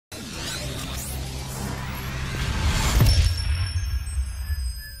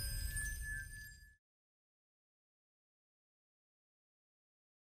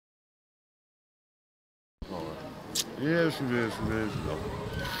years and years and years ago.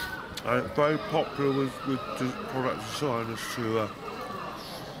 And it's very popular with product designers to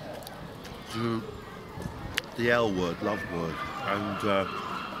do the L word, love word, and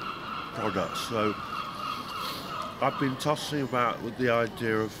products. So I've been tossing about with the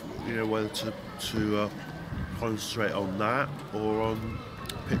idea of, you know, whether to concentrate on that or on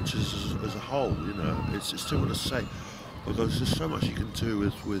pictures as a whole. You know, it's difficult to say because there's so much you can do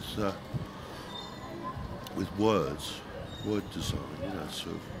with words, word design. You know,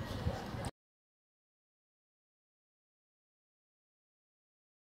 sort of.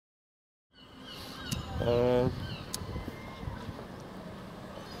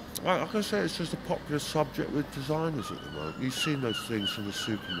 Like I say, it's just a popular subject with designers at the moment. You've seen those things in the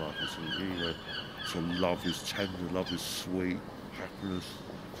supermarkets, and you know, so love is tender, love is sweet, happiness,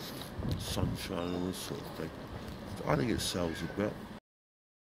 sunshine, all this sort of thing. I think it sells a bit.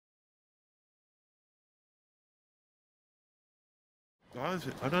 I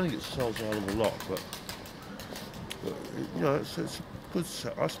don't think it sells a hell of a lot, but you know, it's a good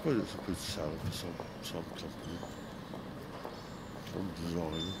sell. I suppose it's a good seller for some company, some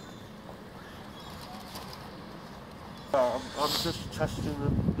designer. I'm just testing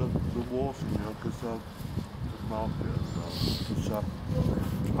the water, you know, because the market as well. Because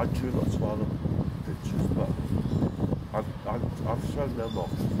I do lots of other pictures, but I've shown them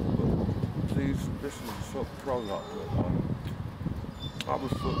off before. But this is the sort of product that I'm a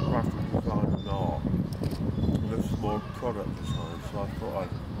sort of graphic designer and art, and this is more product design. So I thought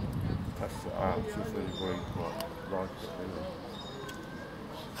I'd test it out, see if anybody might like it. You know.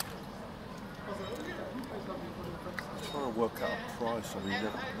 Trying to work out a price. I mean,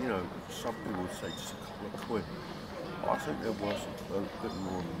 you know, some people would say just a couple of quid. I think there was a bit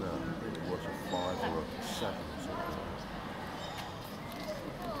more than that. I think it was a 5 or a 7 or something.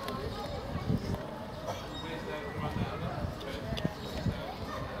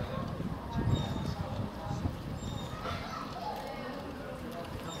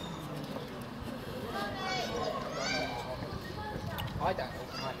 I don't know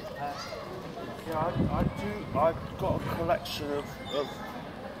what kind is perfect. Yeah, I do. I've got a collection of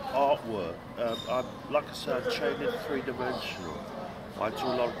artwork. Like I said, I train in three-dimensional. I do a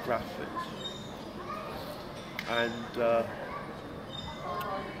lot of graphics, and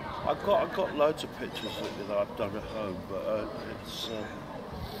I've got loads of pictures that I've done at home. But it's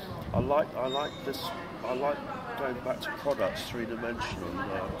I like this. I like going back to products, three-dimensional. You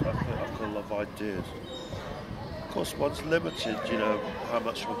know, I've got a lot of ideas. Of course, one's limited, you know, how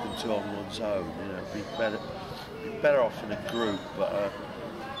much one can do on one's own. You know, be better off in a group, but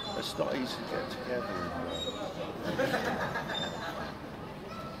it's not easy to get together.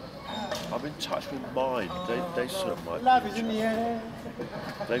 I'm in touch with Mind. They sort of might. Love is in the air.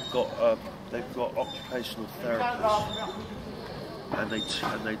 They've got occupational therapists, and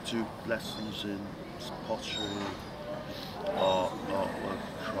they do lessons in pottery, artwork,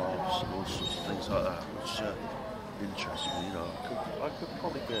 crafts, and all sorts of things like that, which interests me. You know, I could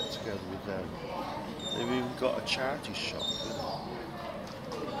probably get together with them. They've even got a charity shop. You know.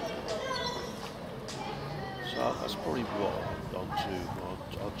 So that's probably what I'll do.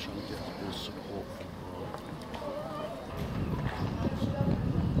 I'll try and get a bit of support from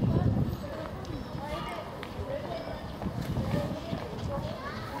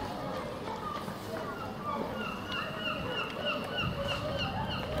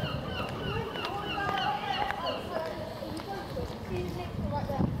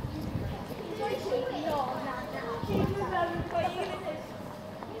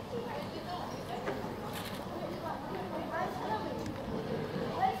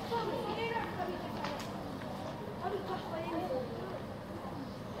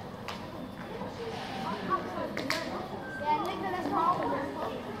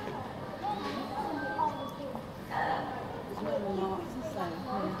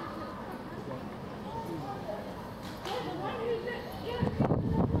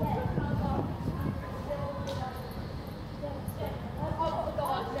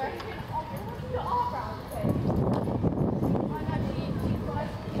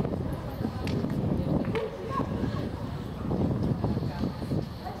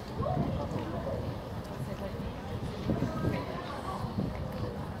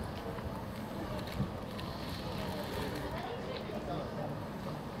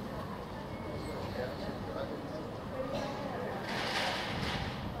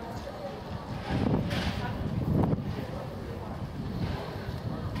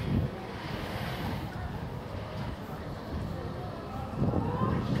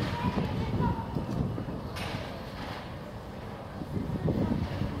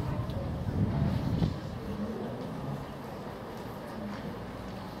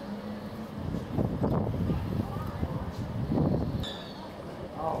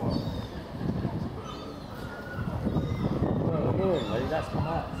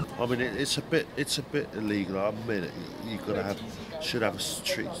I mean, it's a bit illegal. I admit it. You've got to should have a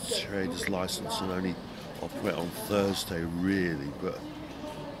street trader's license and only operate on Thursday, really. But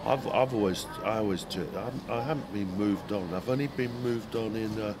I always do it. I haven't been moved on. I've only been moved on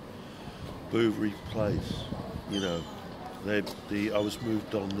in Bouverie Place. You know, I was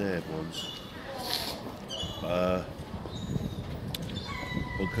moved on there once.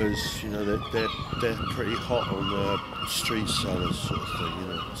 Because you know they're pretty hot on street sellers sort of thing. You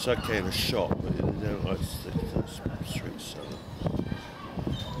know, it's okay in a shop, but they don't like to stick to street seller.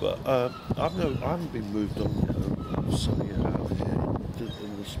 But I haven't been moved on selling it out here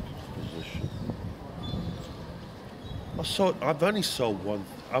in this position. I've only sold one.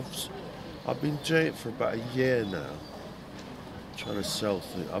 I've been doing it for about a year now, trying to sell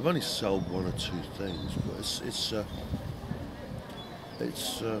things. I've only sold one or two things, but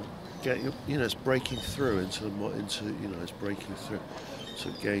it's getting, you know, it's breaking through into you know, it's breaking through. So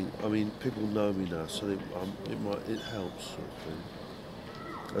again, I mean, people know me now, so it helps sort of thing.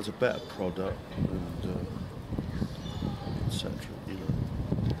 There's a better product and etc.